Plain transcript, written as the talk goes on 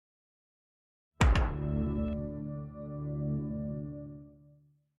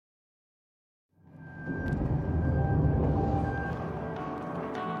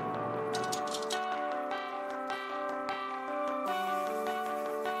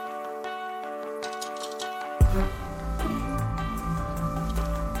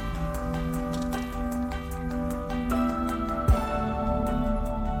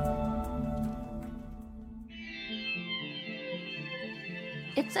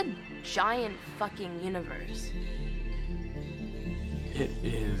a giant fucking universe. It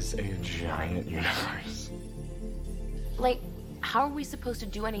is a giant universe. Like, how are we supposed to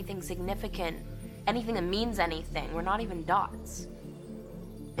do anything significant? Anything that means anything? We're not even dots.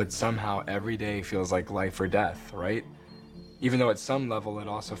 But somehow every day feels like life or death, right? Even though at some level it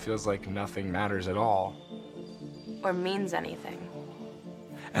also feels like nothing matters at all. Or means anything.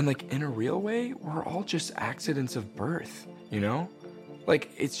 And like in a real way, we're all just accidents of birth, you know?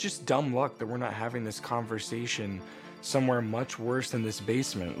 Like it's just dumb luck that we're not having this conversation somewhere much worse than this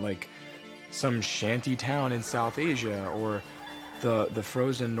basement, like some shanty town in South Asia, or the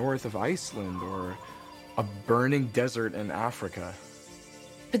frozen north of Iceland, or a burning desert in Africa.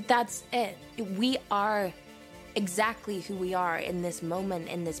 But that's it. We are exactly who we are in this moment,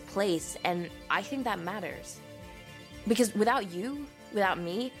 in this place, and I think that matters. Because without you, without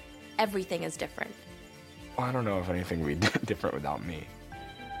me, everything is different. Well, I don't know if anything would be different without me.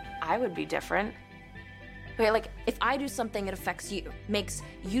 I would be different. Okay, like, if I do something that affects you, makes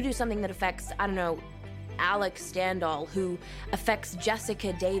you do something that affects, I don't know, Alex Standall, who affects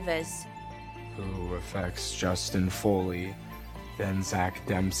Jessica Davis. Who affects Justin Foley, then Zach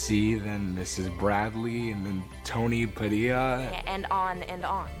Dempsey, then Mrs. Bradley, and then Tony Padilla. And on and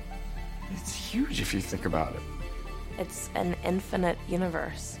on. It's huge if you think about it. It's an infinite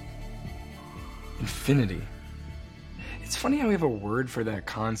universe. Infinity. It's funny how we have a word for that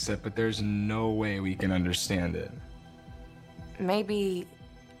concept, but there's no way we can understand it. Maybe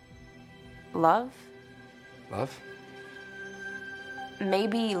love? Love?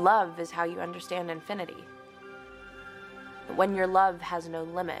 Maybe love is how you understand infinity. When your love has no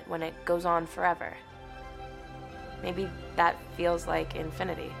limit, when it goes on forever. Maybe that feels like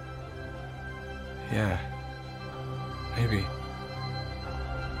infinity. Yeah. Maybe.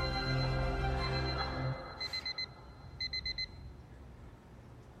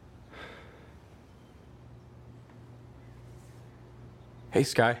 Hey,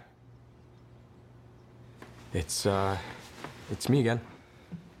 Sky. It's me again.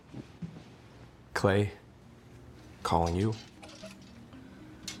 Clay, calling you.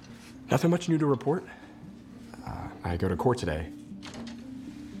 Nothing much new to report. I go to court today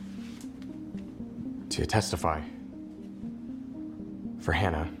to testify for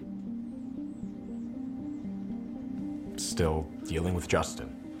Hannah. Still dealing with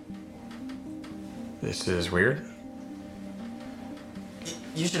Justin. This is weird.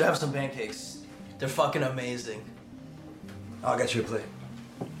 You should have some pancakes. They're fucking amazing. I'll get you a plate.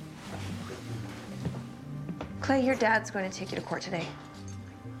 Clay, your dad's going to take you to court today.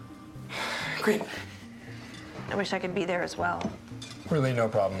 Great. I wish I could be there as well. Really, no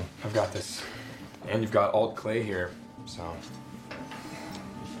problem. I've got this. And you've got Alt Clay here, so.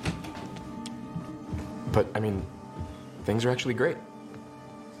 But, I mean, things are actually great.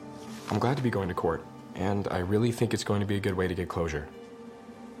 I'm glad to be going to court, and I really think it's going to be a good way to get closure.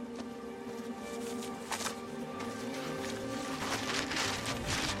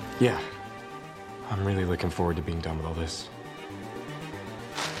 Yeah. I'm really looking forward to being done with all this.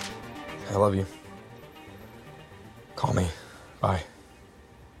 I love you. Call me. Bye.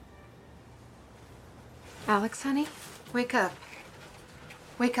 Alex, honey, wake up.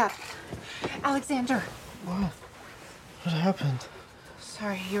 Wake up. Alexander. What? What happened?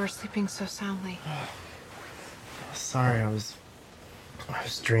 Sorry, you were sleeping so soundly. Sorry, I was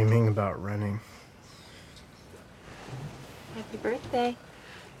dreaming about running. Happy birthday.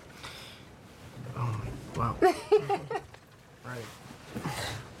 Oh, wow. Right.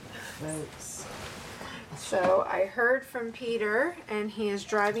 Thanks. So I heard from Peter, and he is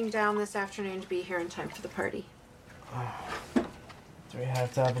driving down this afternoon to be here in time for the party. Do we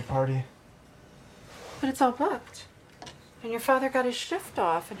have to have a party? But it's all booked. And your father got his shift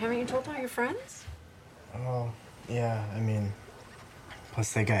off, and haven't you told all your friends? Oh, yeah, I mean,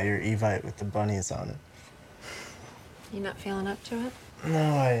 plus they got your Evite with the bunnies on it. You not feeling up to it? No,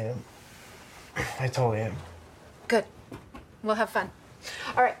 I am. I totally am. Good. We'll have fun.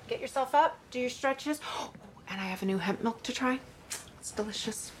 All right, get yourself up, do your stretches. And I have a new hemp milk to try. It's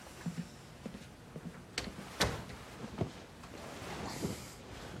delicious.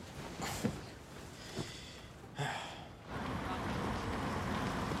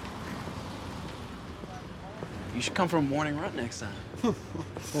 You should come for a morning run next time.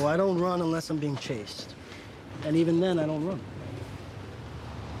 Well, I don't run unless I'm being chased. And even then, I don't run.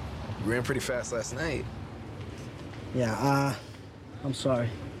 You ran pretty fast last night. Yeah, I'm sorry.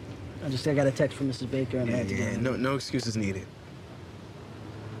 I got a text from Mrs. Baker and I had to go. No excuses needed.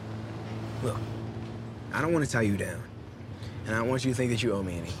 Look, I don't want to tie you down. And I don't want you to think that you owe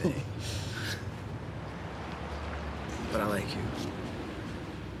me anything. But I like you.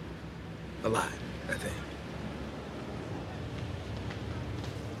 A lot, I think.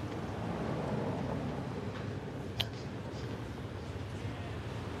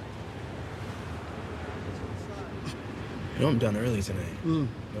 You know I'm done early tonight. No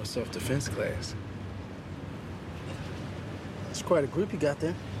self-defense class. It's quite a group you got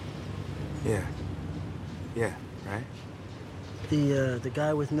there. Yeah. Yeah, right? The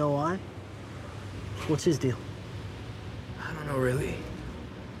guy with no eye? What's his deal? I don't know, really.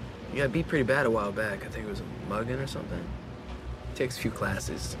 He got beat pretty bad a while back. I think it was a mugging or something. He takes a few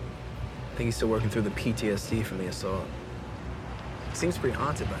classes. I think he's still working through the PTSD from the assault. Seems pretty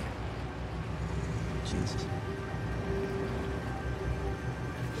haunted by it. Jesus.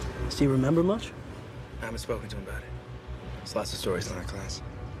 Does he remember much? I haven't spoken to him about it. There's lots of stories in our class.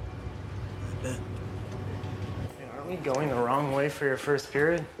 I bet. Aren't we going the wrong way for your first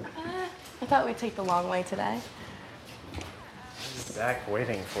period? I thought we'd take the long way today. Zach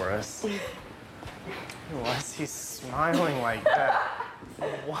waiting for us. Why is he smiling like that?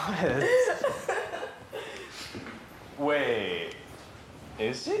 What? Wait,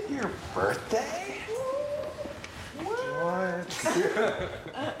 is it your birthday? What?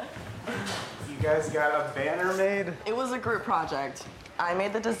 You guys got a banner made? It was a group project. I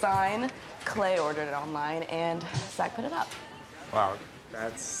made the design, Clay ordered it online, and Zach put it up. Wow,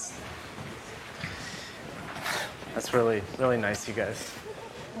 that's really, really nice, you guys.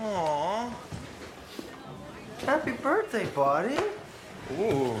 Aww. Happy birthday, buddy.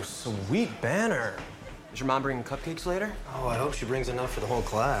 Ooh, sweet banner. Is your mom bringing cupcakes later? Oh, I hope she brings enough for the whole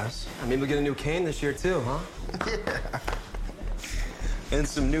class. Maybe we'll get a new cane this year, too, huh? Yeah. And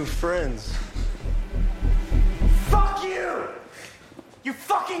some new friends. Fuck you! You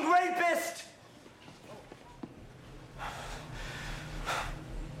fucking rapist!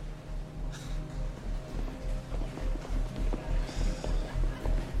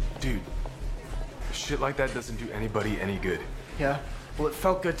 Dude, shit like that doesn't do anybody any good. Yeah? Well, it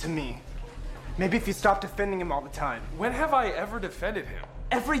felt good to me. Maybe if you stop defending him all the time. When have I ever defended him?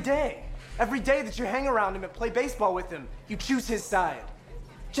 Every day. Every day that you hang around him and play baseball with him, you choose his side.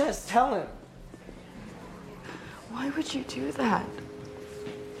 Just tell him. Why would you do that?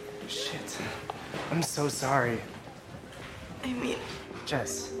 Shit. I'm so sorry. I mean,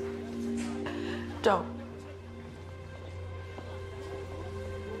 Jess. don't.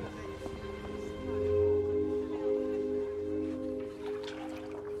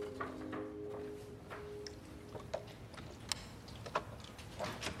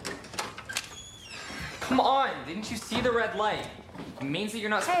 Come on! Didn't you see the red light? It means that you're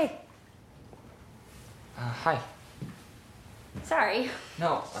not. Hey! Hi. Sorry.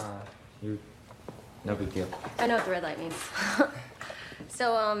 No, no big deal. I know what the red light means.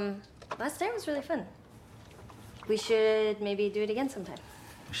 So, last night was really fun. We should maybe do it again sometime.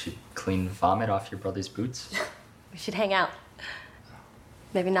 We should clean vomit off your brother's boots. We should hang out.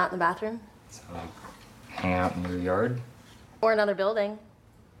 Maybe not in the bathroom. So, hang out in your yard. Or another building.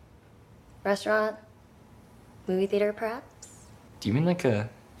 Restaurant. Movie theater, perhaps? Do you mean like a...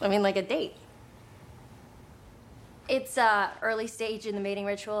 I mean, like a date. It's early stage in the mating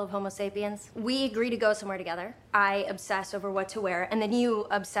ritual of Homo sapiens. We agree to go somewhere together. I obsess over what to wear, and then you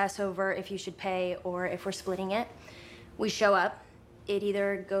obsess over if you should pay or if we're splitting it. We show up. It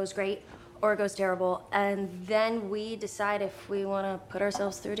either goes great or it goes terrible, and then we decide if we want to put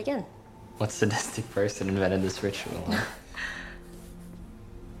ourselves through it again. What sadistic person invented this ritual, huh?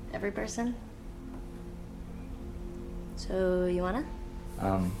 Every person. So, you wanna?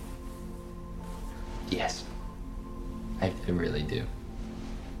 Yes. I really do.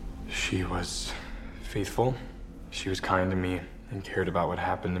 She was faithful. She was kind to me and cared about what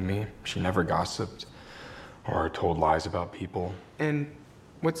happened to me. She never gossiped or told lies about people. And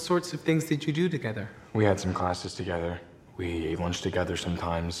what sorts of things did you do together? We had some classes together. We ate lunch together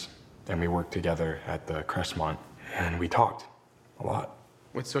sometimes. And we worked together at the Crestmont. And we talked a lot.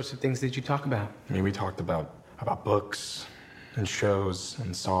 What sorts of things did you talk about? I mean, we talked about books and shows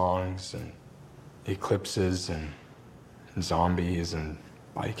and songs and eclipses and zombies and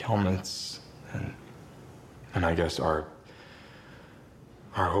bike helmets and I guess our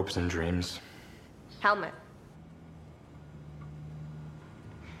hopes and dreams. Helmet.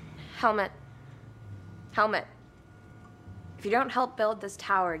 Helmet. Helmet. If you don't help build this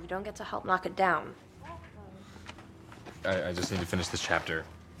tower, you don't get to help knock it down. I just need to finish this chapter.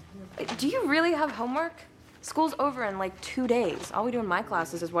 Do you really have homework? School's over in like 2 days. All we do in my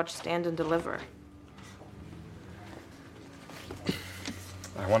classes is watch Stand and Deliver.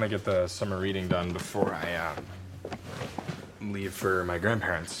 I want to get the summer reading done before I leave for my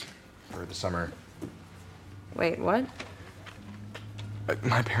grandparents for the summer. Wait, what?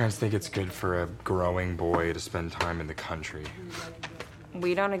 My parents think it's good for a growing boy to spend time in the country.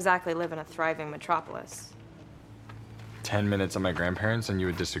 We don't exactly live in a thriving metropolis. 10 minutes on my grandparents and you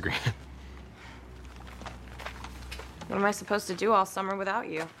would disagree. What am I supposed to do all summer without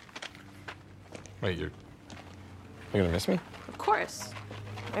you? Wait, you're gonna miss me? Of course.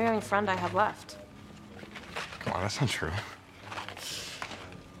 You're the only friend I have left. Come on, that's not true.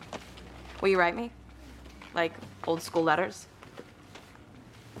 Will you write me? Like old school letters?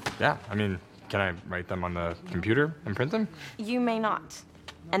 Yeah, I mean, can I write them on the computer and print them? You may not.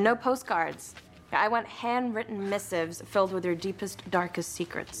 And no postcards. I want handwritten missives filled with your deepest, darkest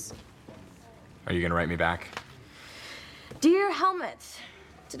secrets. Are you gonna write me back? Dear Helmut,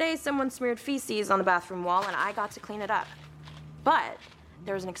 today someone smeared feces on the bathroom wall and I got to clean it up. But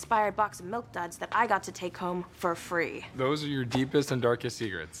there was an expired box of Milk Duds that I got to take home for free. Those are your deepest and darkest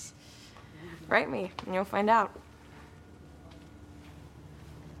secrets. Write me and you'll find out.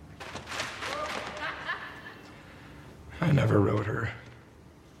 I never wrote her.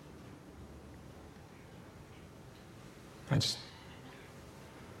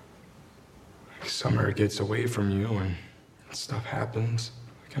 Summer gets away from you and stuff happens.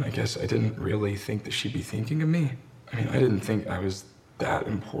 And I guess I didn't really think that she'd be thinking of me. I mean, I didn't think I was that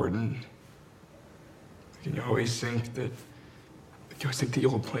important. And you always think that, the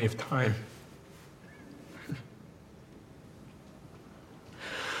old play of time. I'm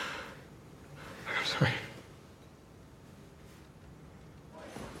sorry.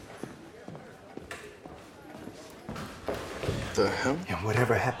 The hell? And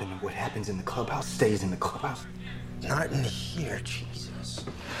whatever happened, what happens in the clubhouse stays in the clubhouse. Not in here, Jesus. What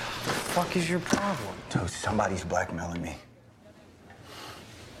the fuck is your problem? So somebody's blackmailing me.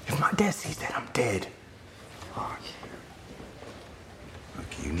 If my dad sees that, I'm dead. Fuck. Look,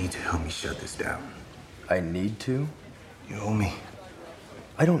 you need to help me shut this down. I need to? You owe me.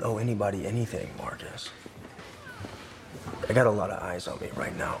 I don't owe anybody anything, Marcus. I got a lot of eyes on me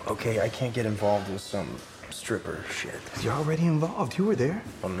right now, okay? I can't get involved with some stripper shit. You're already involved. You were there.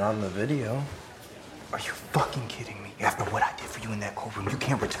 I'm not in the video. Are you fucking kidding me? After what I did for you in that courtroom, you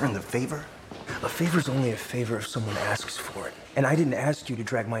can't return the favor? A favor's only a favor if someone asks for it. And I didn't ask you to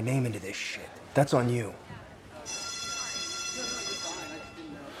drag my name into this shit. That's on you.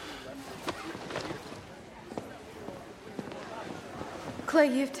 Clay,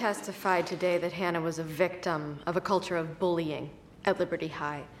 you've testified today that Hannah was a victim of a culture of bullying at Liberty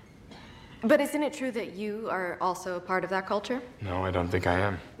High. But isn't it true that you are also a part of that culture? No, I don't think I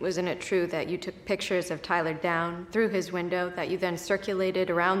am. Isn't it true that you took pictures of Tyler Down through his window that you then circulated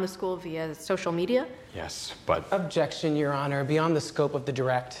around the school via social media? Yes, but... Objection, Your Honor, beyond the scope of the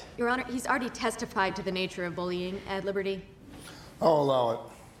direct. Your Honor, he's already testified to the nature of bullying at Liberty. I'll allow it.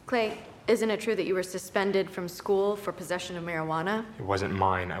 Clay, isn't it true that you were suspended from school for possession of marijuana? It wasn't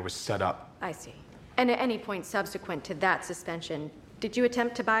mine. I was set up. I see. And at any point subsequent to that suspension, did you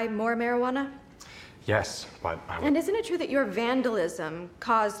attempt to buy more marijuana? Yes, but And isn't it true that your vandalism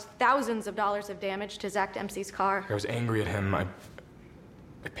caused thousands of dollars of damage to Zach Dempsey's car? I was angry at him. I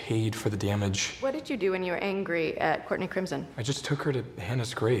paid for the damage. What did you do when you were angry at Courtney Crimson? I just took her to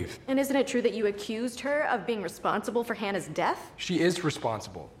Hannah's grave. And isn't it true that you accused her of being responsible for Hannah's death? She is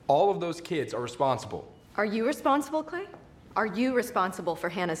responsible. All of those kids are responsible. Are you responsible, Clay? Are you responsible for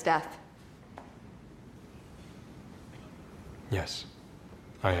Hannah's death? Yes,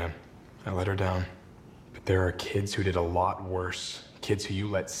 I am. I let her down. But there are kids who did a lot worse. Kids who you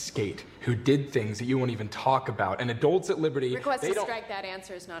let skate, who did things that you won't even talk about. And adults at Liberty, Request to strike that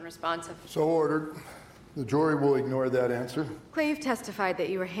answer is non-responsive. So ordered. The jury will ignore that answer. Clay, you've testified that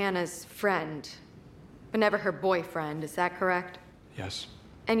you were Hannah's friend, but never her boyfriend. Is that correct? Yes.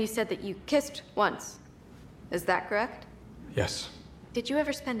 And you said that you kissed once. Is that correct? Yes. Did you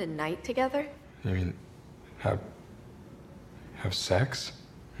ever spend a night together? You mean, have sex?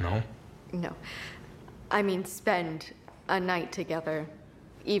 No. No. I mean spend a night together.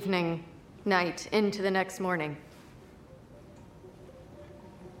 Evening, night, into the next morning.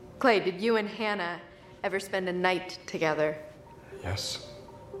 Clay, did you and Hannah ever spend a night together? Yes.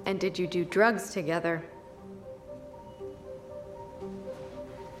 And did you do drugs together?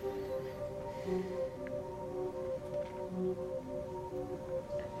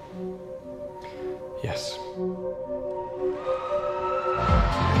 Yes.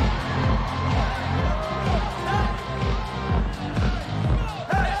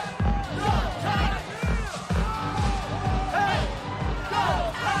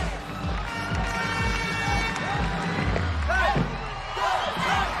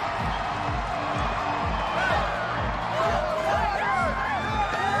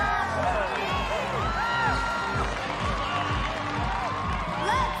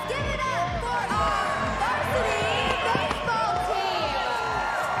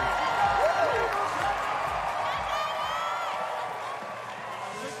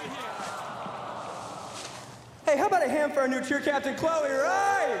 cheer Captain Chloe,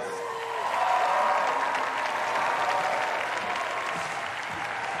 rise!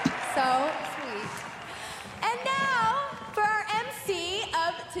 So sweet. And now, for our MC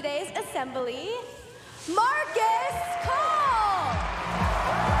of today's assembly, Marcus Cole!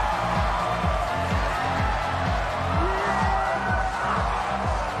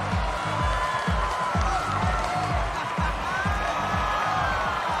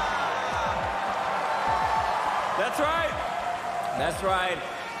 That's right. That's right.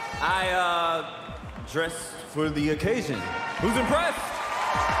 I, dressed for the occasion. Who's impressed?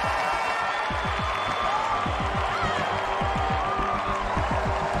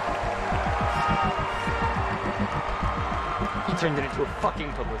 He turned it into a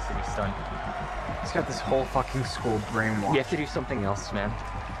fucking publicity stunt. He's got this whole fucking school brainwashed. We have to do something else, man.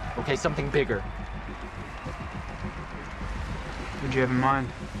 Okay, something bigger. What'd you have in mind?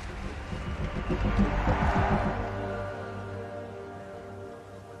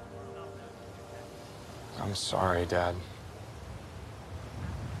 I'm sorry, Dad.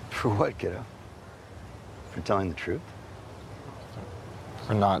 For what, kiddo? For telling the truth?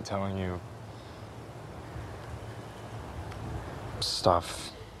 For not telling you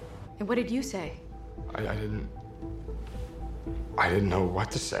stuff. And what did you say? I didn't know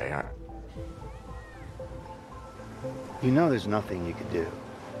what to say. You know there's nothing you could do.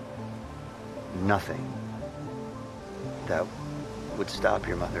 Nothing that would stop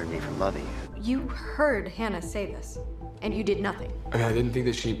your mother and me from loving you. You heard Hannah say this, and you did nothing. I mean, I didn't think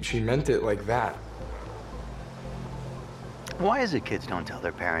that she meant it like that. Why is it kids don't tell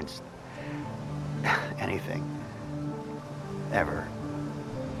their parents anything? Ever?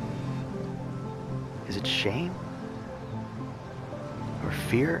 Is it shame? Or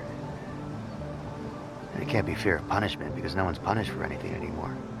fear? And it can't be fear of punishment because no one's punished for anything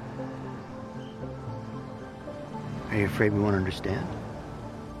anymore. Are you afraid we won't understand?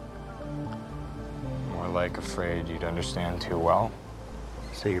 More like afraid you'd understand too well.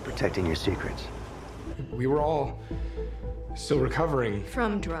 So you're protecting your secrets? We were all still recovering.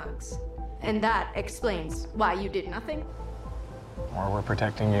 From drugs. And that explains why you did nothing? Or we're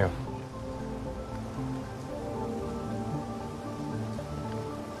protecting you.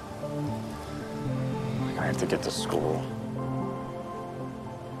 I have to get to school.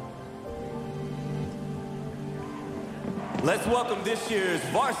 Let's welcome this year's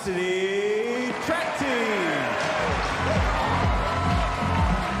varsity track team.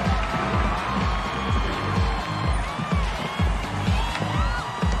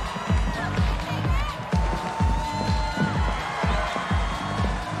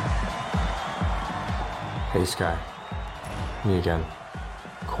 Hey, Sky. Me again.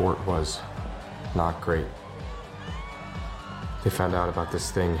 Court was not great. They found out about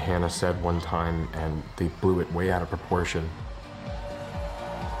this thing Hannah said one time, and they blew it way out of proportion.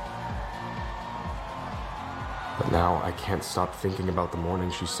 But now I can't stop thinking about the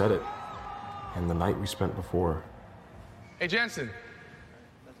morning she said it, and the night we spent before. Hey, Jensen.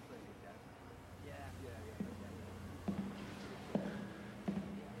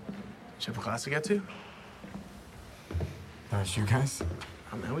 Did you have a class to get to? That was you guys?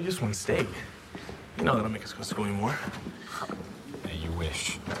 Oh, man, we just want to stay. You know they don't make us go to school anymore. Yeah, you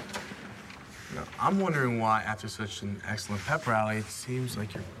wish. Now, I'm wondering why, after such an excellent pep rally, it seems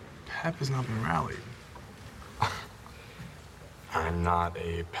like your pep has not been rallied. I'm not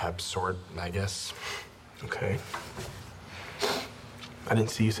a pep sort, I guess. Okay. I didn't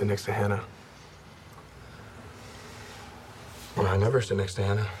see you sit next to Hannah. Well, I never sit next to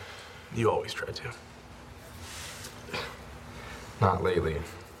Hannah. You always try to. Not lately.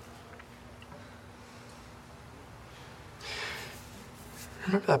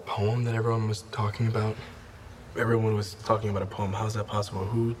 Remember that poem that everyone was talking about? Everyone was talking about a poem. How's that possible?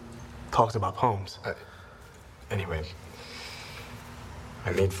 Who talks about poems? Anyway,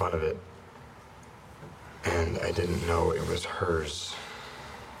 I made fun of it. And I didn't know it was hers.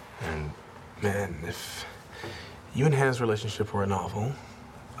 And, man, if you and Hannah's relationship were a novel,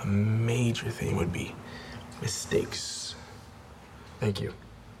 a major theme would be mistakes. Thank you.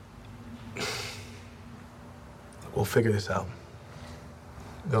 We'll figure this out.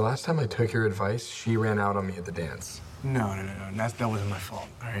 The last time I took your advice, she ran out on me at the dance. No. That wasn't my fault,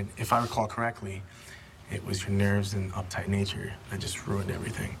 all right? If I recall correctly, it was your nerves and uptight nature that just ruined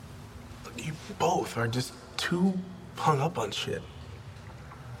everything. Look, you both are just too hung up on shit.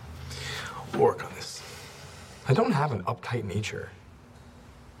 We'll work on this. I don't have an uptight nature.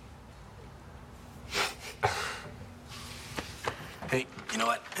 Hey, you know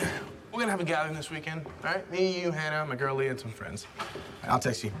what? We're gonna have a gathering this weekend, all right? Me, you, Hannah, my girl Leah, and some friends. I'll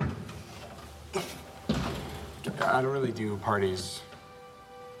text you. I don't really do parties.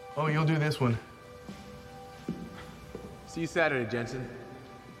 Oh, you'll do this one. See you Saturday, Jensen.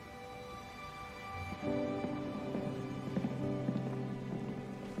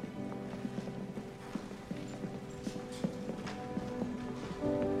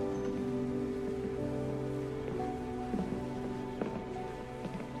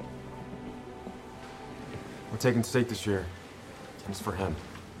 We're taking state this year. It's for him.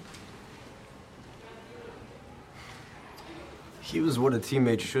 He was what a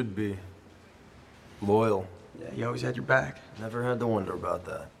teammate should be. Loyal. Yeah, he always had your back. Never had to wonder about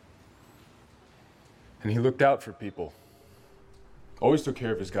that. And he looked out for people. Always took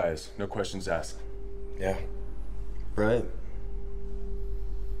care of his guys, no questions asked. Yeah. Right.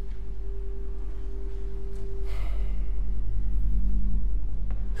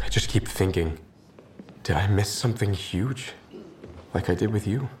 I just keep thinking, did I miss something huge? Like I did with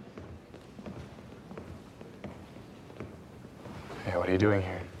you? Hey, what are you doing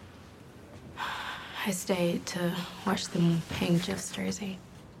here? I stayed to watch them hang Jeff's jersey.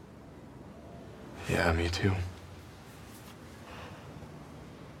 Yeah, me too.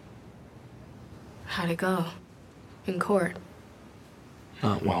 How'd it go? In court?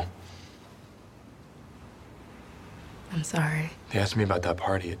 Not well. I'm sorry. They asked me about that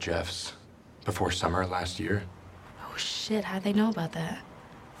party at Jeff's before summer last year. Oh shit, how'd they know about that?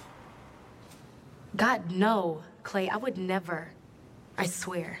 God, no, Clay, I would never. I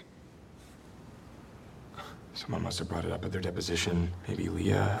swear. Someone must have brought it up at their deposition. Maybe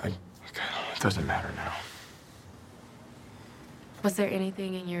Leah. It doesn't matter now. Was there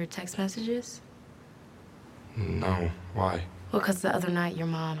anything in your text messages? No. Why? Well, because the other night your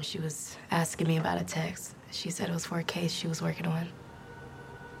mom, she was asking me about a text. She said it was for a case she was working on.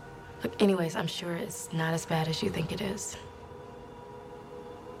 Look, anyways, I'm sure it's not as bad as you think it is.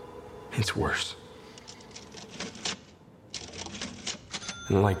 It's worse.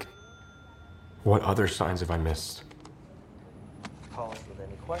 And like, what other signs have I missed? Call us with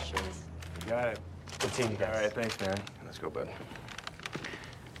any questions. You got it. Good seeing you guys. All right, thanks, man. Let's go, bud.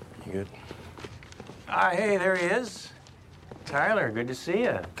 You good? Ah, hey, there he is. Tyler, good to see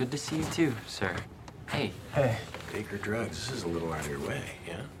you. Good to see you too, sir. Hey. Hey. Baker Drugs, this is a little out of your way,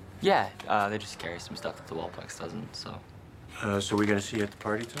 yeah? Yeah, they just carry some stuff that the Wallplex doesn't, so. So we gonna see you at the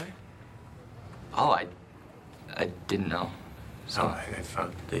party tonight? Oh, I didn't know. So. Oh, I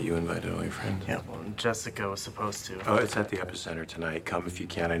found that you invited all your friends. Yeah, well, Jessica was supposed to. Oh, it's at the Epicenter tonight. Come if you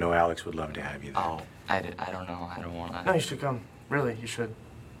can. I know Alex would love to have you there. Oh, I don't know. I don't want to. No, you should come. Really, you should.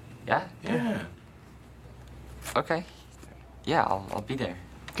 Yeah? Yeah. Okay. Yeah, I'll be there.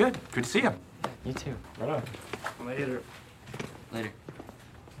 Good. Good to see you. You too. Right on. Later. Later.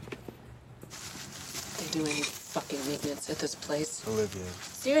 They do any fucking maintenance at this place? Olivia.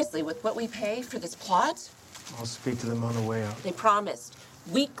 Seriously, with what we pay for this plot? I'll speak to them on the way out. They promised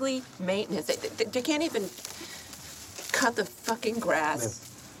weekly maintenance. They can't even cut the fucking grass.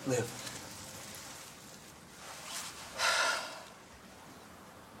 Liv.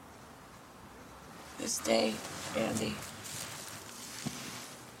 This day, Andy.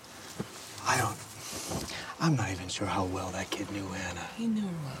 I'm not even sure how well that kid knew Anna. He knew her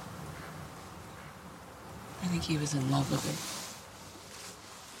well. I think he was in love with her.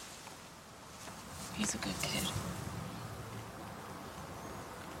 He's a good kid.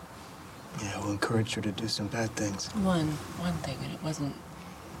 Yeah, well, encouraged her to do some bad things. One thing, and it wasn't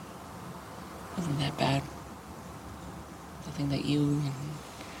that bad. Nothing that you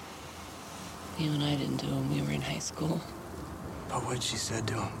and I didn't do when we were in high school. But what she said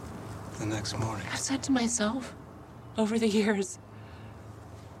to him the next morning. I said to myself, over the years,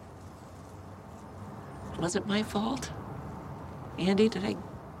 was it my fault? Andy,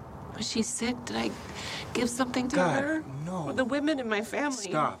 was she sick? Did I give something to God, her? no. Or the women in my family?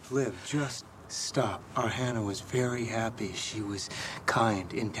 Stop, Liv, just stop. Our Hannah was very happy. She was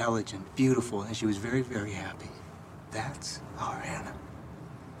kind, intelligent, beautiful, and she was very, very happy. That's our Hannah.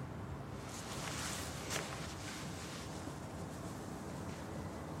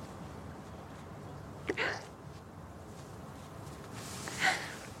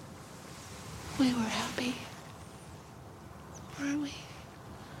 We were happy. Weren't we?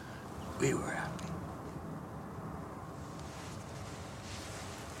 We were happy.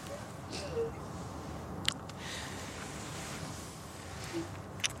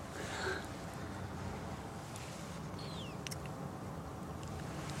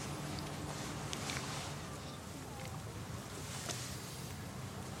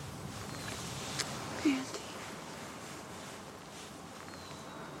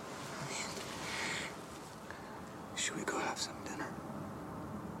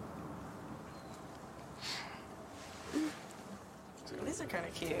 kind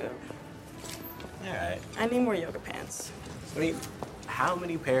of cute. All right. I need more yoga pants. I mean, how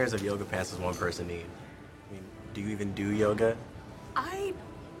many pairs of yoga pants does one person need? I mean, do you even do yoga? I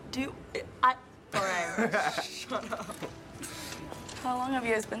do. All right. Shut up. How long have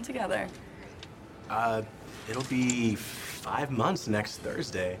you guys been together? It'll be 5 months next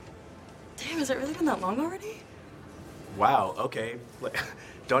Thursday. Damn, has it really been that long already? Wow, okay.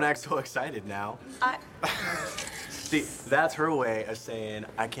 Don't act so excited now. See, that's her way of saying,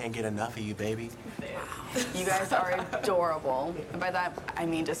 I can't get enough of you, baby. You guys are adorable. And by that, I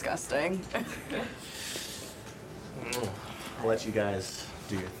mean disgusting. I'll let you guys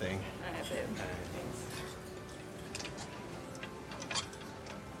do your thing. All right, babe.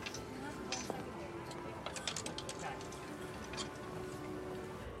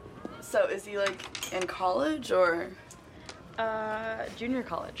 So is he like in college or? Junior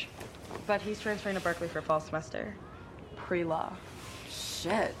college. But he's transferring to Berkeley for fall semester. Pre-law.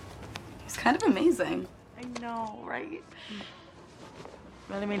 Shit. He's kind of amazing. I know, right?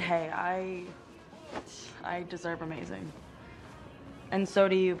 But I mean, hey, I deserve amazing. And so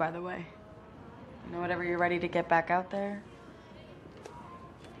do you, by the way. You know, whenever you're ready to get back out there.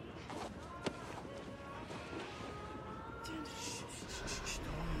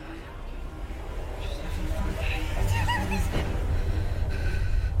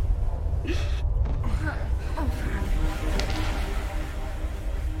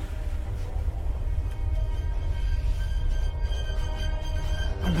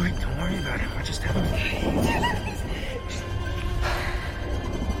 Don't worry about it. We're just having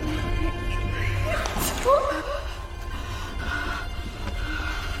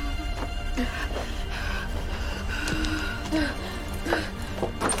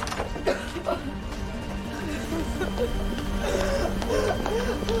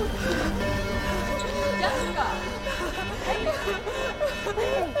Jessica!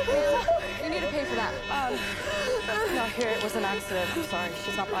 You need to pay for that. No, here, it was an accident. I'm sorry.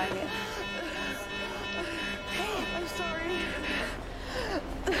 She's not buying it. I'm sorry.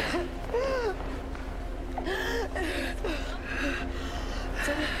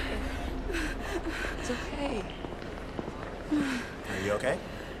 It's okay. Are you okay?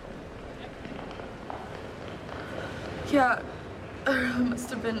 Yeah, must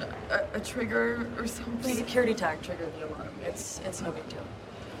have been a trigger or something. Security tag triggered the alarm. It's no big deal.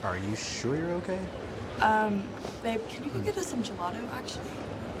 Are you sure you're okay? Babe, can you go get us some gelato, actually?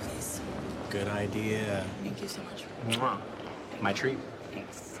 Please. Good idea. Thank you so much. Mwah. My treat.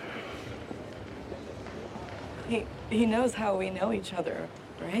 Thanks. He knows how we know each other,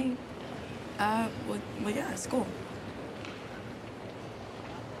 right? Well, yeah, it's cool.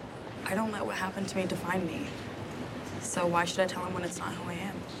 I don't let what happened to me define me. So why should I tell him when it's not who I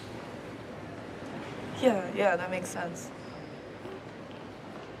am? Yeah, that makes sense.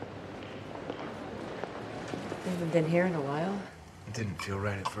 You haven't been here in a while? It didn't feel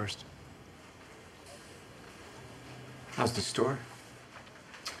right at first. How's the store?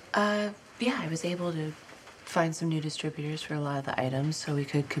 Yeah, I was able to find some new distributors for a lot of the items so we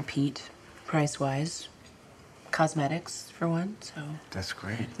could compete price-wise. Cosmetics, for one, so... That's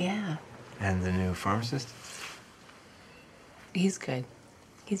great. Yeah. And the new pharmacist? He's good.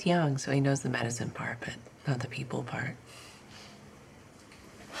 He's young, so he knows the medicine part, but not the people part.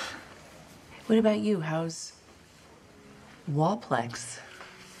 What about you? How's Wallplex?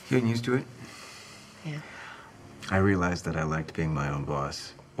 Getting used to it? Yeah. I realized that I liked being my own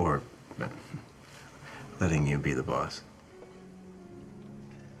boss, or letting you be the boss.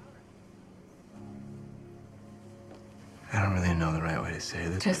 I don't really know the right way to say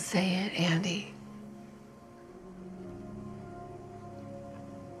this. Just say it, Andy.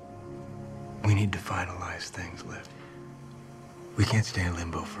 We need to finalize things, Liv. We can't stay in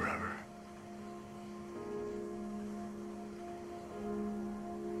limbo forever.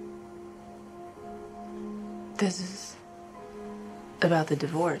 This is about the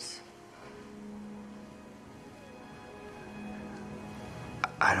divorce.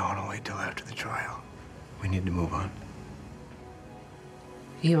 I don't want to wait till after the trial. We need to move on.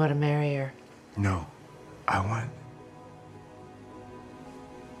 You want to marry her? No. I want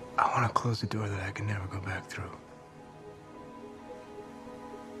to close the door that I can never go back through.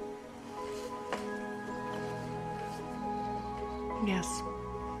 Yes.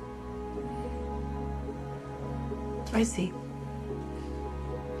 I see.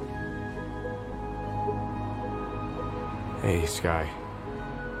 Hey, Sky.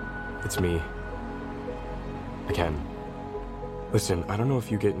 It's me. Again. Listen, I don't know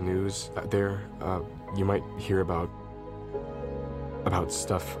if you get news there. You might hear about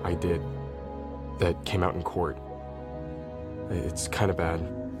stuff I did that came out in court. It's kind of bad.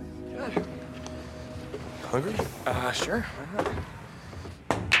 Hungry? Sure. Why not?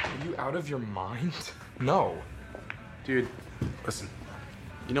 Are you out of your mind? No. Dude, listen.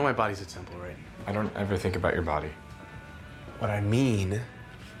 You know my body's a temple, right? I don't ever think about your body. What I mean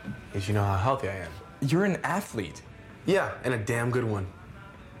is you know how healthy I am. You're an athlete. Yeah, and a damn good one.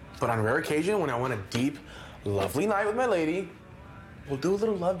 But on rare occasion, when I want a deep, lovely night with my lady, we'll do a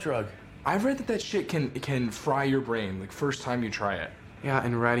little love drug. I've read that shit can fry your brain, like, first time you try it. Yeah,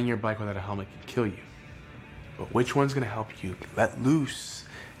 and riding your bike without a helmet can kill you. But which one's gonna help you let loose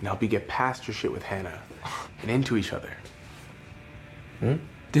and help you get past your shit with Hannah and into each other? Hmm?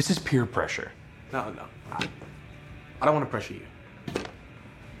 This is peer pressure. No. I don't want to pressure you.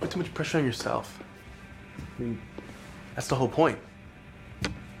 Put too much pressure on yourself. I mean, that's the whole point.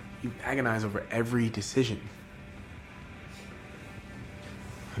 You agonize over every decision.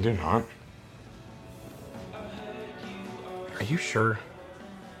 I do not. Are you sure?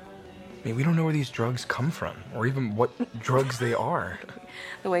 I mean, we don't know where these drugs come from, or even what drugs they are.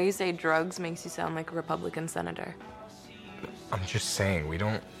 The way you say drugs makes you sound like a Republican senator. I'm just saying, we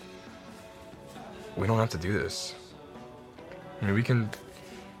don't have to do this. I mean, we can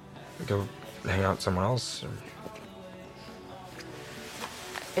go hang out somewhere else.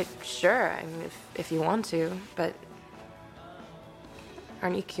 Sure, I mean, if you want to, but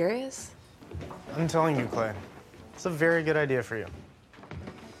aren't you curious? I'm telling you, Clay, it's a very good idea for you.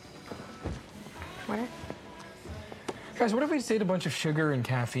 Where? Guys, what if we just ate a bunch of sugar and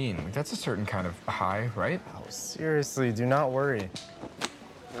caffeine? Like, that's a certain kind of high, right? Oh, seriously, do not worry.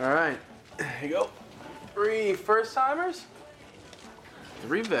 All right, here you go. 3 first-timers,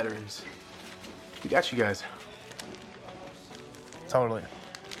 3 veterans. We got you guys. Totally.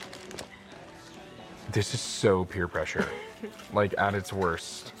 This is so peer pressure, like at its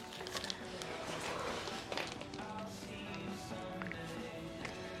worst.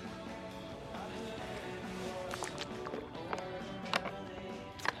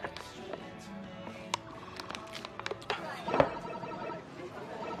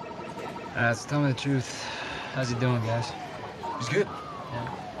 So tell me the truth. How's he doing, guys? He's good.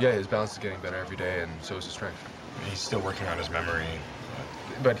 Yeah. Yeah, his balance is getting better every day, and so is his strength. He's still working on his memory,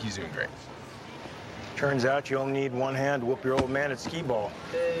 but he's doing great. Turns out you only need one hand to whoop your old man at skee-ball.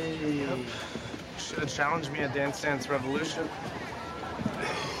 Hey. Yep. Should have challenged me at Dance Dance Revolution.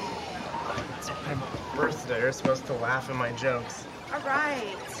 It's my birthday. You're supposed to laugh at my jokes. All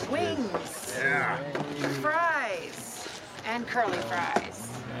right. Wings. Yeah. Fries. And curly fries.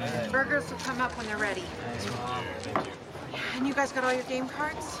 Burgers will come up when they're ready. Thank you. And you guys got all your game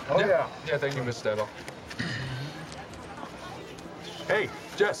cards? Oh, yeah. Yeah, thank you, Miss Stadel. Hey,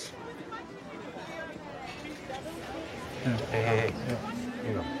 Jess. Hey.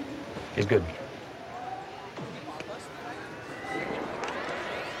 You know, he's good.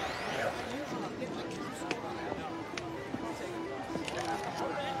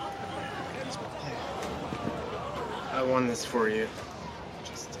 I won this for you.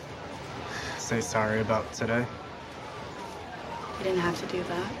 Just say sorry about today. You didn't have to do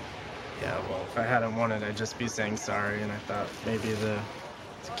that. Yeah, well, if I hadn't won it, I'd just be saying sorry, and I thought maybe the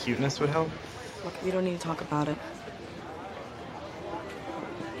cuteness would help. Look, we don't need to talk about it.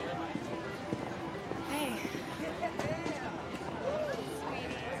 Hey.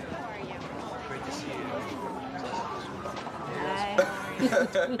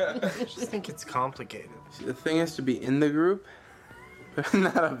 I just think it's complicated. See, the thing is to be in the group, but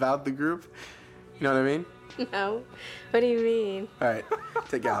not about the group. You know what I mean? No. What do you mean? All right,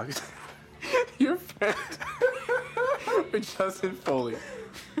 take Alex. Your friend with Justin Foley.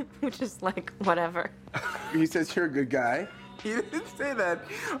 Which is like, whatever. He says you're a good guy. He didn't say that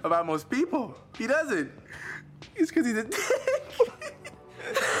about most people. He doesn't. It's because he's a dick.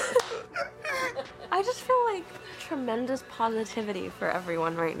 I just feel like tremendous positivity for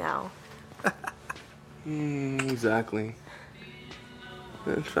everyone right now. Exactly.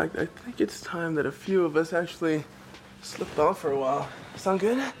 In fact, I think it's time that a few of us actually slipped off for a while. Sound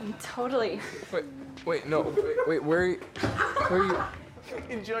good? Totally. Wait, no, wait, where are you?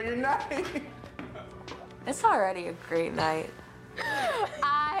 Enjoy your night. It's already a great night.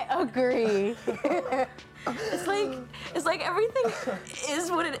 I agree. It's like everything is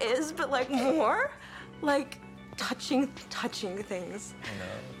what it is, but like more, like touching things. I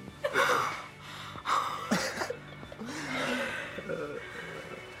know.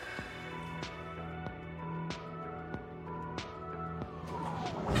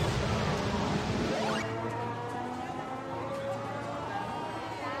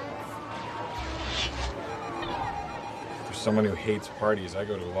 For someone who hates parties, I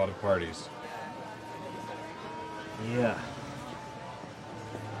go to a lot of parties. Yeah.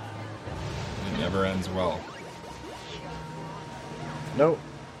 never ends well. Nope.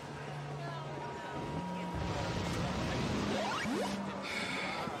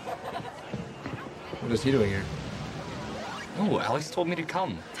 What is he doing here? Oh, Alex told me to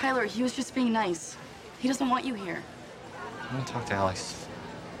come. Tyler, he was just being nice. He doesn't want you here. I'm gonna talk to Alex.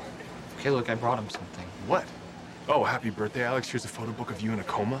 Okay, look, I brought him something. What? Oh, happy birthday, Alex. Here's a photo book of you in a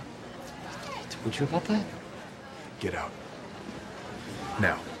coma. I told you about that? Get out.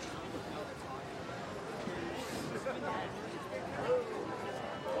 Now.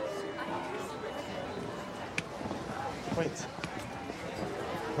 Wait.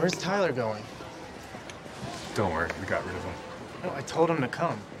 Where's Tyler going? Don't worry, we got rid of him. No, I told him to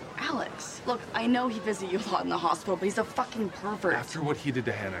come. Alex, look, I know he visits you a lot in the hospital, but he's a fucking pervert. After what he did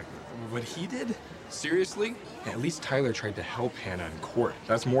to Hannah. What he did? Seriously? At least Tyler tried to help Hannah in court.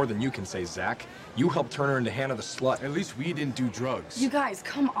 That's more than you can say, Zach. You helped turn her into Hannah the slut. At least we didn't do drugs. You guys,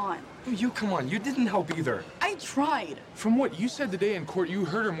 come on. You come on. You didn't help either. I tried. From what you said today in court, you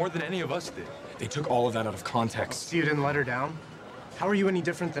hurt her more than any of us did. They took all of that out of context. So you didn't let her down? How are you any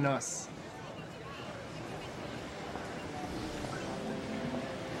different than us?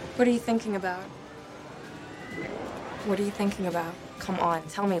 What are you thinking about? What are you thinking about? Come on,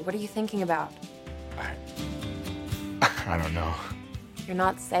 tell me, what are you thinking about? I don't know. You're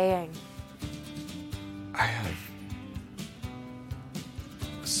not saying. I have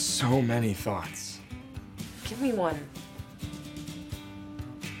so many thoughts. Give me one.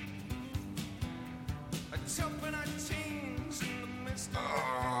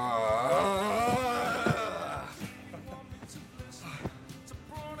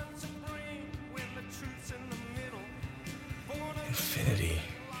 Infinity.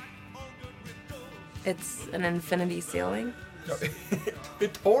 It's an infinity ceiling? No,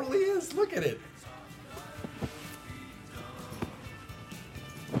 it totally is. Look at it.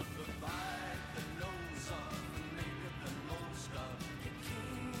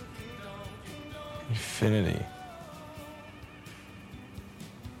 Infinity.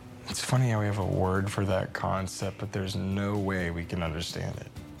 It's funny how we have a word for that concept, but there's no way we can understand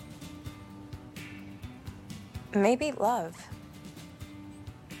it. Maybe love.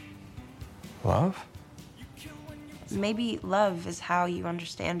 Love? Maybe love is how you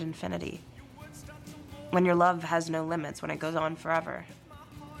understand infinity. When your love has no limits, when it goes on forever.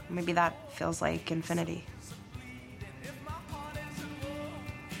 Maybe that feels like infinity.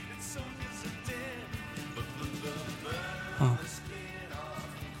 Huh.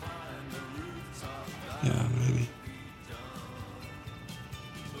 Yeah, maybe.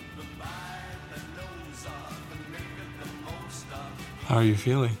 How are you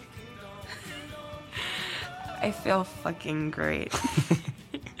feeling? I feel fucking great.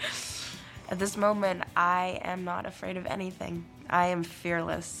 At this moment, I am not afraid of anything. I am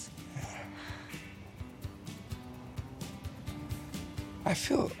fearless. I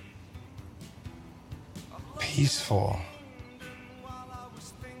feel peaceful.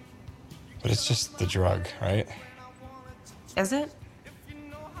 But it's just the drug, right? Is it?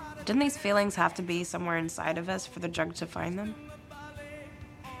 Didn't these feelings have to be somewhere inside of us for the drug to find them?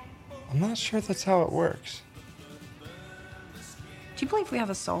 I'm not sure that's how it works. Do you believe we have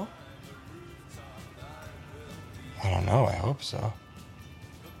a soul? I don't know, I hope so.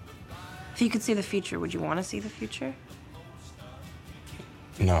 If you could see the future, would you want to see the future?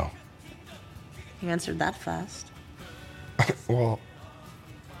 No. You answered that fast. Well,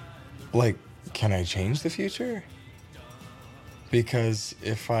 like, can I change the future? Because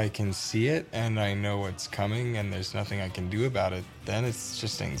if I can see it and I know what's coming and there's nothing I can do about it, then it's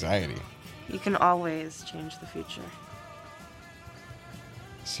just anxiety. You can always change the future.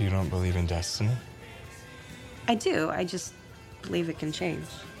 So you don't believe in destiny? I do. I just believe it can change.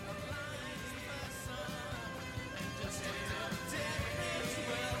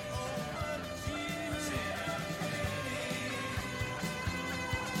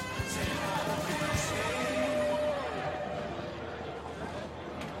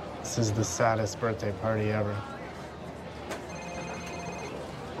 This is the saddest birthday party ever.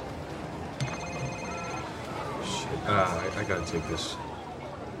 Shit. I gotta take this.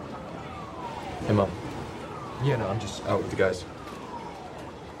 Hey, Mom. Yeah, no, I'm just out with the guys.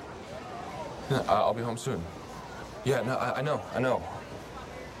 Yeah, I'll be home soon. Yeah, no, I know.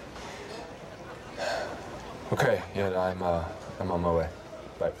 Okay, yeah, I'm on my way.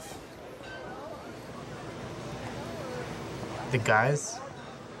 Bye. The guys?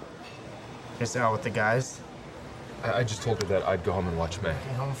 Just out with the guys? I just told her that I'd go home and watch May.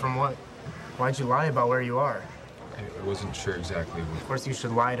 Home from what? Why'd you lie about where you are? I wasn't sure exactly what... Of course you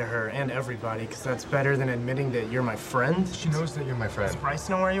should lie to her and everybody, because that's better than admitting that you're my friend. She knows that you're my friend. Does Bryce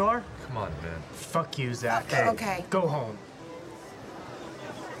know where you are? Come on, man. Fuck you, Zach. Okay, Hey, okay. Go home.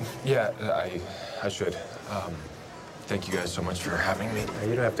 Yeah, I should. Thank you guys so much for having me.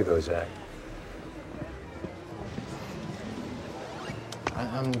 You don't have to go, Zach.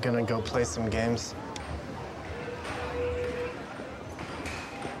 I'm gonna go play some games.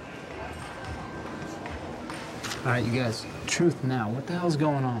 All right, you guys, truth now. What the hell's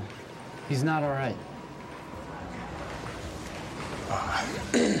going on? He's not all right.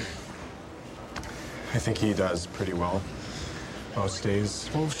 I think he does pretty well. Most days.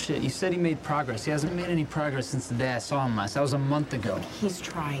 Bullshit. You said he made progress. He hasn't made any progress since the day I saw him last. That was a month ago. He's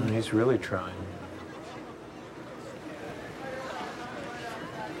trying. He's really trying.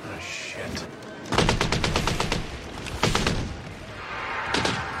 Oh, shit.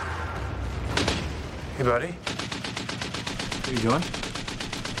 Hey, buddy. What are you doing?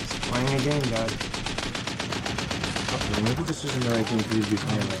 Playing a game, Dad. Okay, maybe this isn't the right game for you to be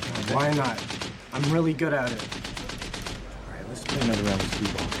playing right now. Why not? I'm really good at it. All right, let's play another round of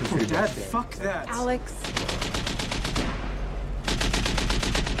speedball. Oh, Dad, fuck that. Alex.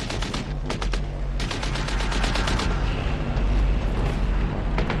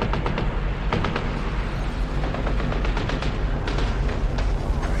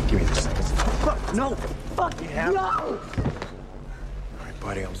 All right, give me this thing. Fuck, no! Fuck Yeah. no! All right,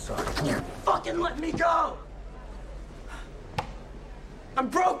 buddy, I'm sorry. Come here. Fucking let me go! I'm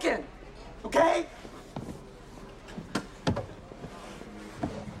broken! Okay?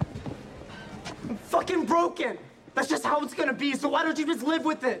 I'm fucking broken! That's just how it's gonna be, so why don't you just live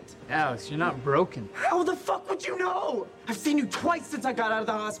with it? Alex, you're not broken. How the fuck would you know? I've seen you twice since I got out of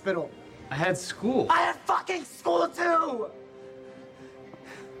the hospital. I had school. I had fucking school too!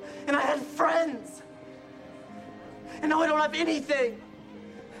 And I had friends! And now I don't have anything!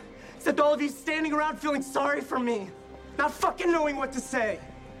 Except all of you standing around feeling sorry for me. Not fucking knowing what to say.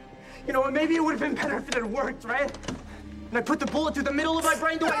 You know what, maybe it would have been better if it had worked, right? And I put the bullet through the middle of my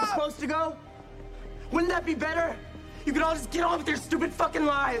brain the way it's supposed to go? Wouldn't that be better? You could all just get on with your stupid fucking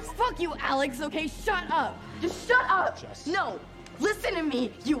lives. Fuck you, Alex, okay? Shut up. Just shut up. No, listen to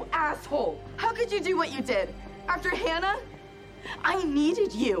me, you asshole. How could you do what you did? After Hannah? I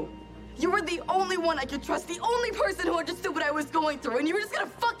needed you. You were the only one I could trust, the only person who understood what I was going through, and you were just gonna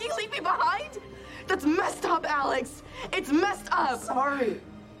fucking leave me behind? That's messed up, Alex. It's messed up. Sorry.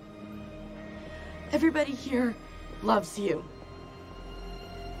 Everybody here loves you.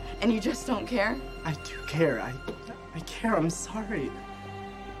 And you just don't care? I do care. I care. I'm sorry.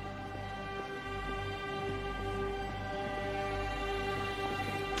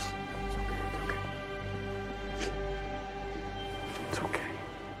 It's okay.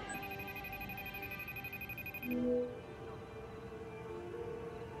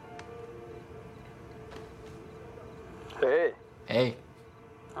 Hey. Hey,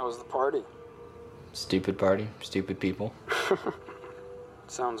 How was the party? stupid party, stupid people.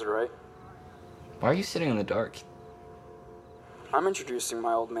 Sounds right. Why are you sitting in the dark? I'm introducing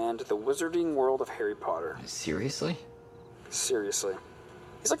my old man to the wizarding world of Harry Potter. Seriously? Seriously.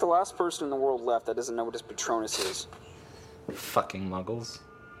 He's like the last person in the world left that doesn't know what his Patronus is. Fucking muggles.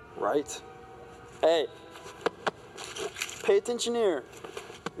 Right? Hey. Pay attention here.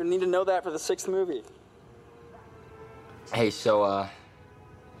 You're gonna need to know that for the 6th movie. Hey, so, I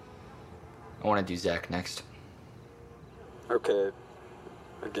want to do Zach next. Okay.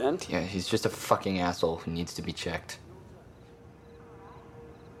 Again? Yeah, he's just a fucking asshole who needs to be checked.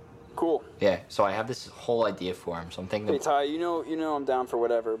 Cool. Yeah, so I have this whole idea for him, so I'm thinking... Hey, Ty, you know I'm down for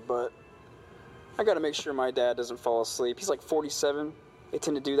whatever, but I gotta make sure my dad doesn't fall asleep. He's like 47. They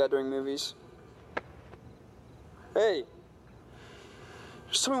tend to do that during movies. Hey.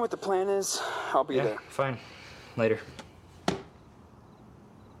 Just tell me what the plan is. I'll be there. Fine. Later.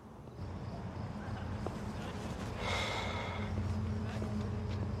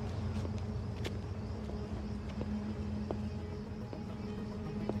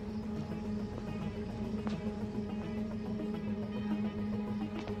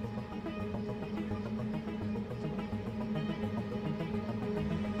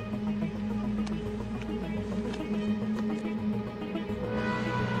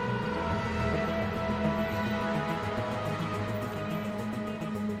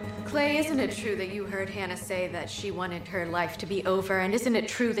 Clay, isn't it true that you heard Hannah say that she wanted her life to be over? And isn't it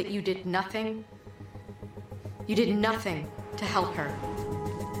true that you did nothing? You did nothing to help her.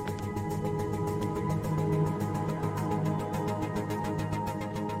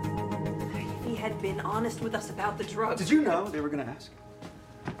 If he had been honest with us about the drugs. Did you know they were going to ask?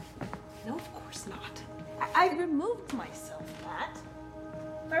 No, of course not. I removed myself, Matt.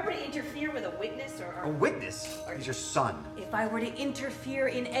 If I were to interfere with a witness or A witness? He's your son. if I were to interfere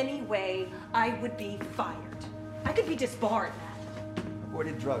in any way, I would be fired. I could be disbarred, Matt. Boy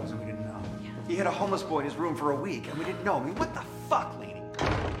did drugs and we didn't know. He hid a homeless boy in his room for a week and we didn't know. I mean, what the fuck, lady?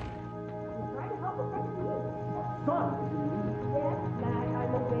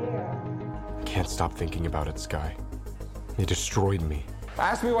 I can't stop thinking about it, Sky. They destroyed me.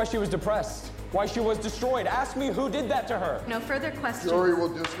 Ask me why she was depressed. Why she was destroyed. Ask me who did that to her. No further questions. Jury will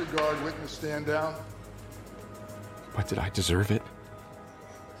disregard. Witness stand down. But did I deserve it?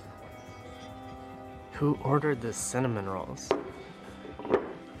 Who ordered the cinnamon rolls?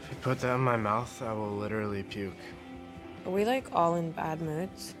 If you put that in my mouth, I will literally puke. Are we like all in bad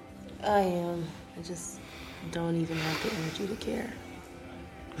moods? I am. I just don't even have the energy to care.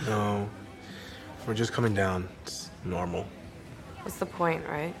 No. We're just coming down. It's normal. What's the point,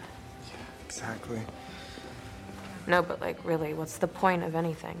 right? Exactly. No, but like really, what's the point of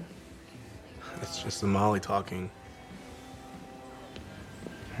anything? It's just the Molly talking.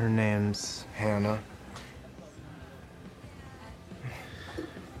 Her name's Hannah.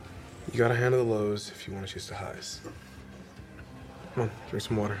 You gotta handle the lows if you want to chase the highs. Come on, drink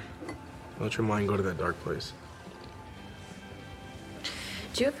some water. Let your mind go to that dark place.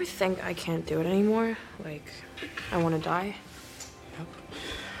 Do you ever think I can't do it anymore? Like, I want to die?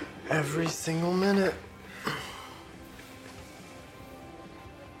 Every single minute.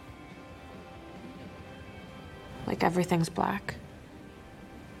 Like everything's black?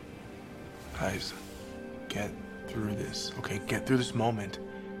 Guys, get through this, okay? Get through this moment.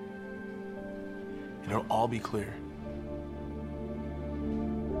 And it'll all be clear.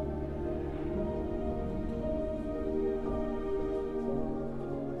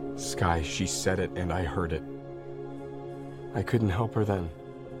 Sky, she said it and I heard it. I couldn't help her then,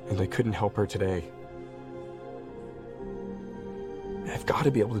 and I couldn't help her today. I've got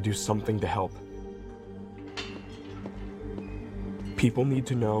to be able to do something to help. People need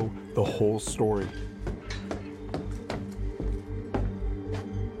to know the whole story.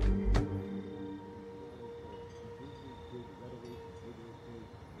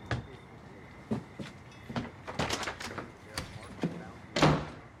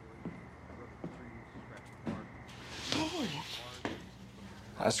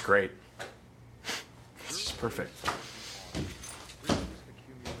 That's great. This is perfect.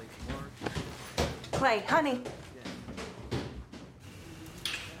 Clay, honey.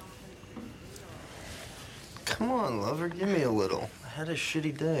 Come on, lover, give me a little. I had a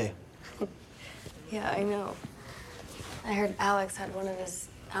shitty day. Yeah, I know. I heard Alex had one of his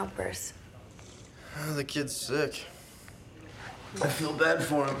outbursts. Oh, the kid's sick. I feel bad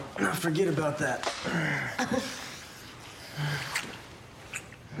for him. Now forget about that.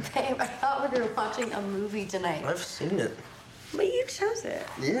 Babe, I thought we were watching a movie tonight. I've seen it. But you chose it.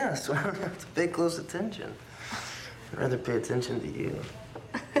 Yeah, so I don't have to pay close attention. I'd rather pay attention to you.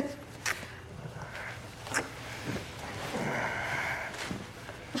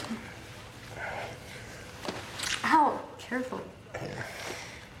 Ow, careful.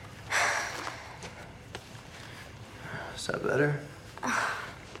 Is that better?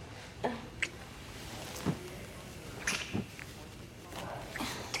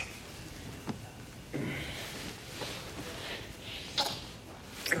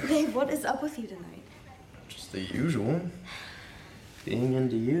 Babe, what is up with you tonight? Just the usual. Being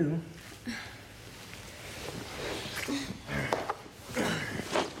into you.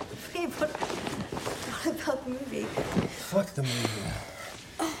 Babe, what about the movie? Fuck the movie.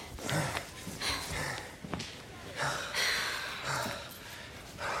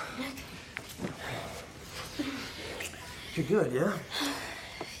 You're good, yeah?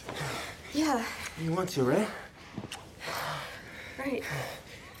 Yeah, You want to, right? right.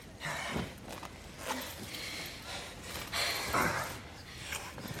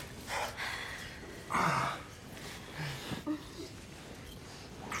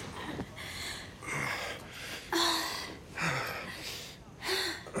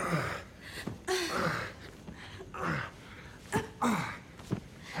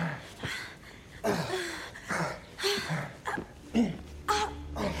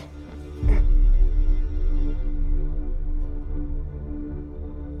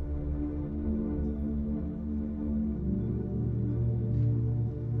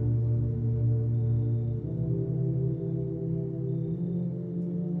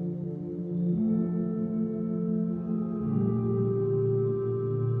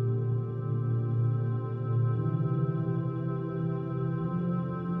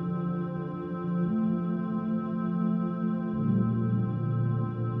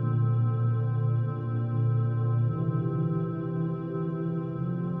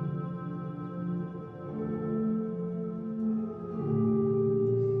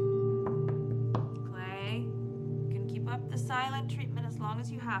 that treatment as long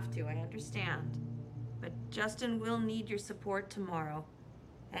as you have to, I understand. But Justin will need your support tomorrow.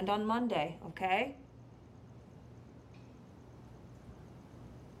 And on Monday, okay?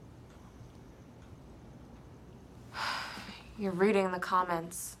 You're reading the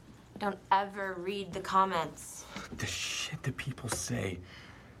comments. Don't ever read the comments. The shit that people say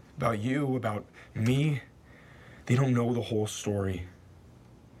about you, about me, they don't know the whole story.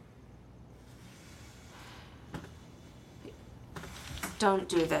 Don't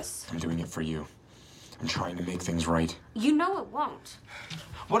do this. I'm doing it for you. I'm trying to make things right. You know it won't.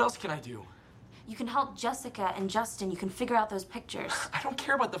 What else can I do? You can help Jessica and Justin. You can figure out those pictures. I don't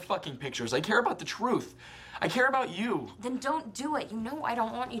care about the fucking pictures. I care about the truth. I care about you. Then don't do it. You know I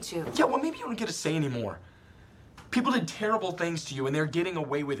don't want you to. Yeah, well, maybe you don't get a say anymore. People did terrible things to you, and they're getting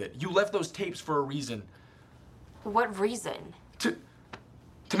away with it. You left those tapes for a reason. What reason? To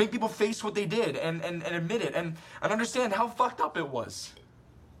make people face what they did and admit it and understand how fucked up it was.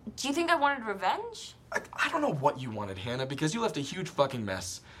 Do you think I wanted revenge? I don't know what you wanted, Hannah, because you left a huge fucking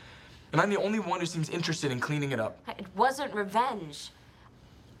mess. And I'm the only one who seems interested in cleaning it up. It wasn't revenge.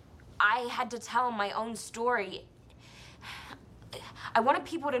 I had to tell my own story. I wanted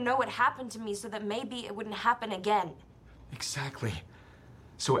people to know what happened to me so that maybe it wouldn't happen again. Exactly.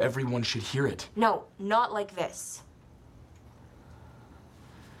 So everyone should hear it. No, not like this.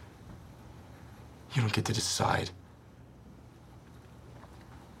 You don't get to decide.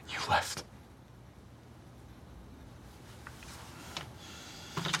 You left.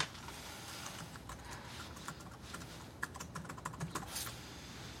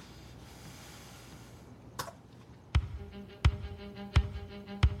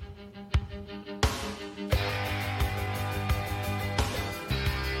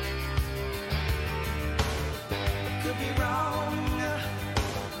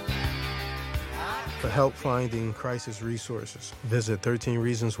 For help finding crisis resources, visit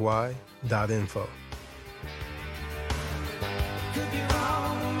 13reasonswhy.info.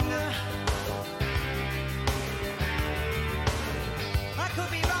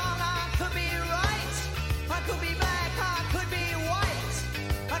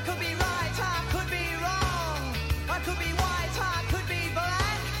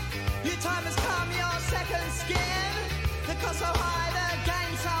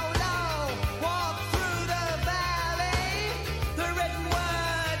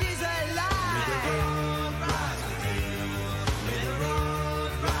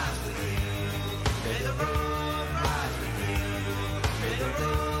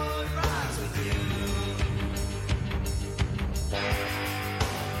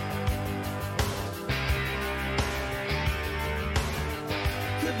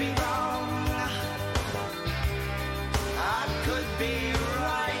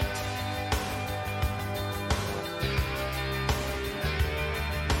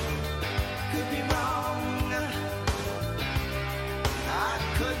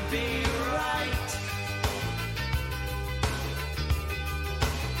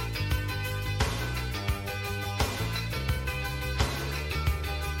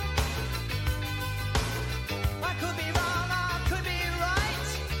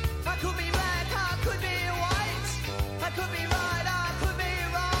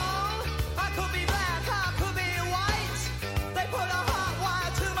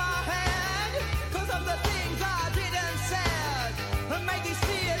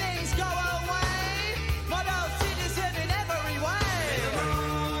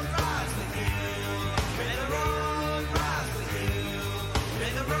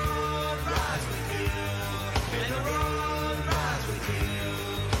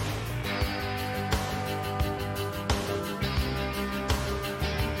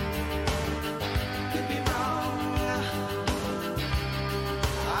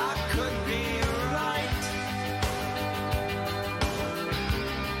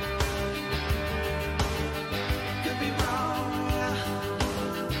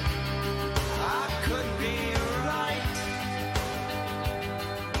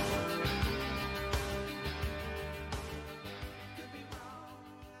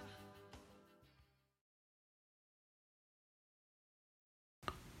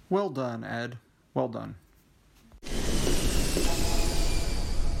 Well done, Ed. Well done.